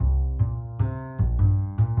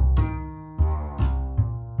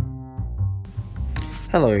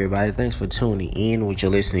Hello, everybody. Thanks for tuning in with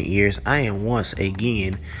your listening ears. I am once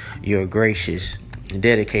again your gracious,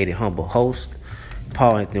 dedicated, humble host,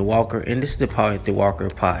 Paul Anthony Walker, and this is the Paul Anthony Walker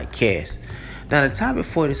podcast. Now, the topic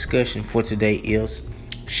for discussion for today is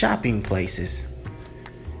shopping places.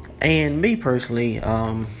 And me personally,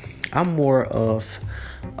 I'm more of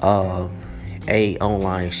a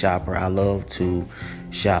online shopper. I love to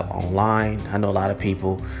shop online. I know a lot of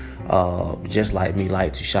people just like me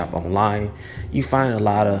like to shop online. You find a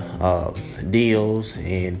lot of deals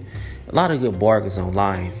and a lot of good bargains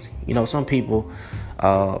online. You know, some people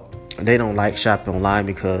they don't like shopping online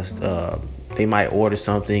because they might order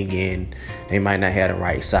something and they might not have the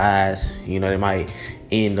right size. You know, they might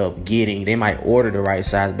order the right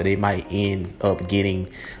size, but they might end up getting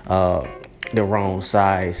the wrong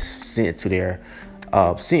size sent to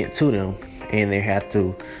them, and they have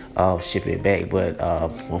to ship it back. But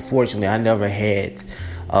unfortunately, I never had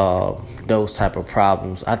those type of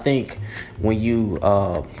problems. I think when you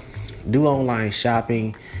do online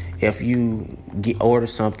shopping, if you order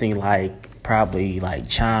something probably like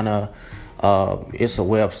China, it's a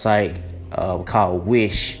website called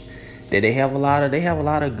Wish that they have a lot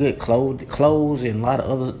of good clothes and a lot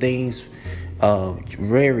of other things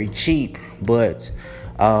very cheap. But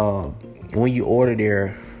when you order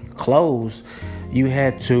their clothes, you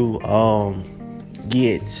had to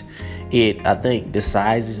get it. I think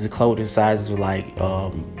the clothing sizes are like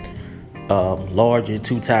larger,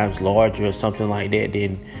 2 times larger or something like that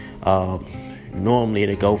than normally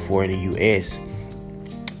to go for in the US.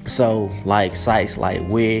 So like sites like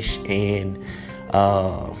Wish and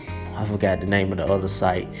I forgot the name of the other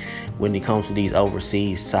site. When it comes to these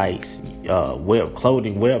overseas sites,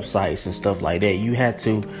 clothing websites and stuff like that, you have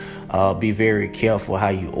to be very careful how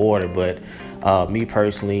you order. But me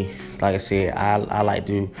personally, like I said, I like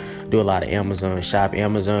to do a lot of Amazon shopping.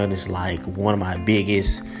 Amazon is like one of my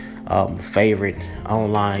biggest favorite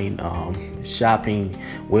online shopping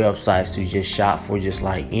websites to just shop for just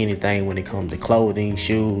like anything when it comes to clothing,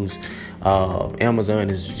 shoes. Amazon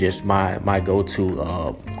is just my go-to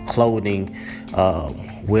clothing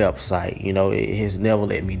website. You know, it has never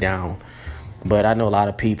let me down. But I know a lot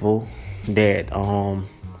of people that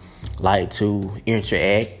like to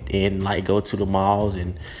interact and like go to the malls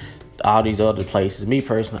and all these other places. Me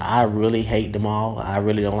personally, I really hate the mall. I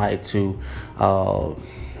really don't like to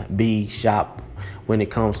shop when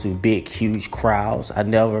it comes to big, huge crowds. I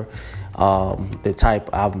never was the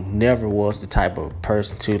type of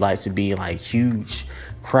person to like to be in like huge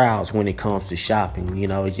crowds when it comes to shopping. You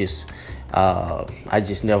know, it just I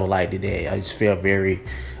just never liked it. I just felt very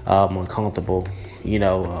uncomfortable,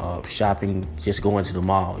 shopping, just going to the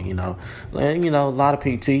mall, And, a lot of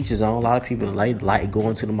people, to each his own. A lot of people like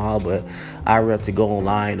going to the mall, but I rather to go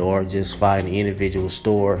online or just find an individual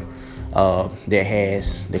store that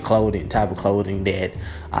has the type of clothing that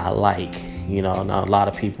I like. Now a lot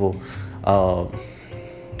of people,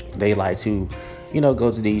 they like to,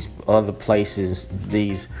 go to these other places,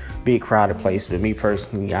 these big crowded places. But me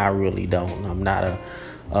personally, I really don't. I'm not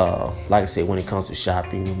like I said, when it comes to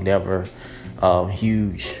shopping, I'm never a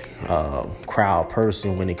huge crowd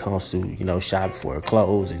person when it comes to, shopping for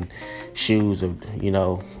clothes and shoes of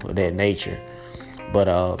that nature.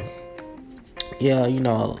 But yeah,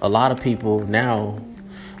 a lot of people now,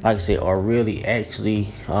 like I said, are really actually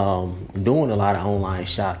doing a lot of online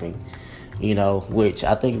shopping. Which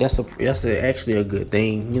I think that's actually a good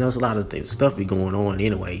thing. There's a lot of stuff be going on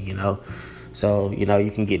anyway. So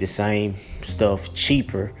you can get the same stuff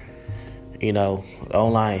cheaper.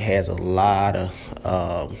 Online has a lot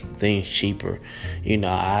of things cheaper.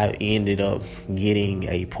 I ended up getting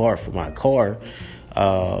a part for my car,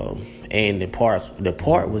 and the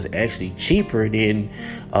part was actually cheaper than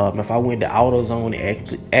if I went to AutoZone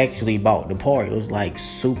and actually bought the part. It was like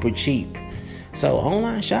super cheap. So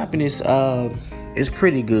online shopping is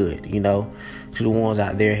pretty good. To the ones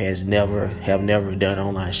out there have never done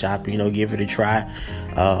online shopping, give it a try.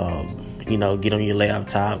 Get on your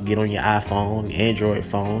laptop, get on your iPhone, Android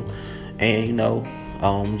phone,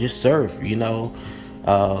 and just surf.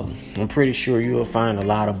 I'm pretty sure you'll find a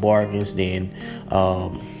lot of bargains than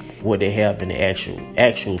what they have in the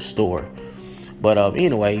actual store. But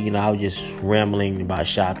anyway, I was just rambling about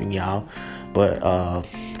shopping, y'all. But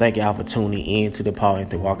thank y'all for tuning in to the Paul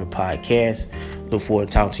Anthony Walker podcast. Look forward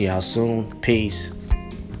to talking to y'all soon. Peace.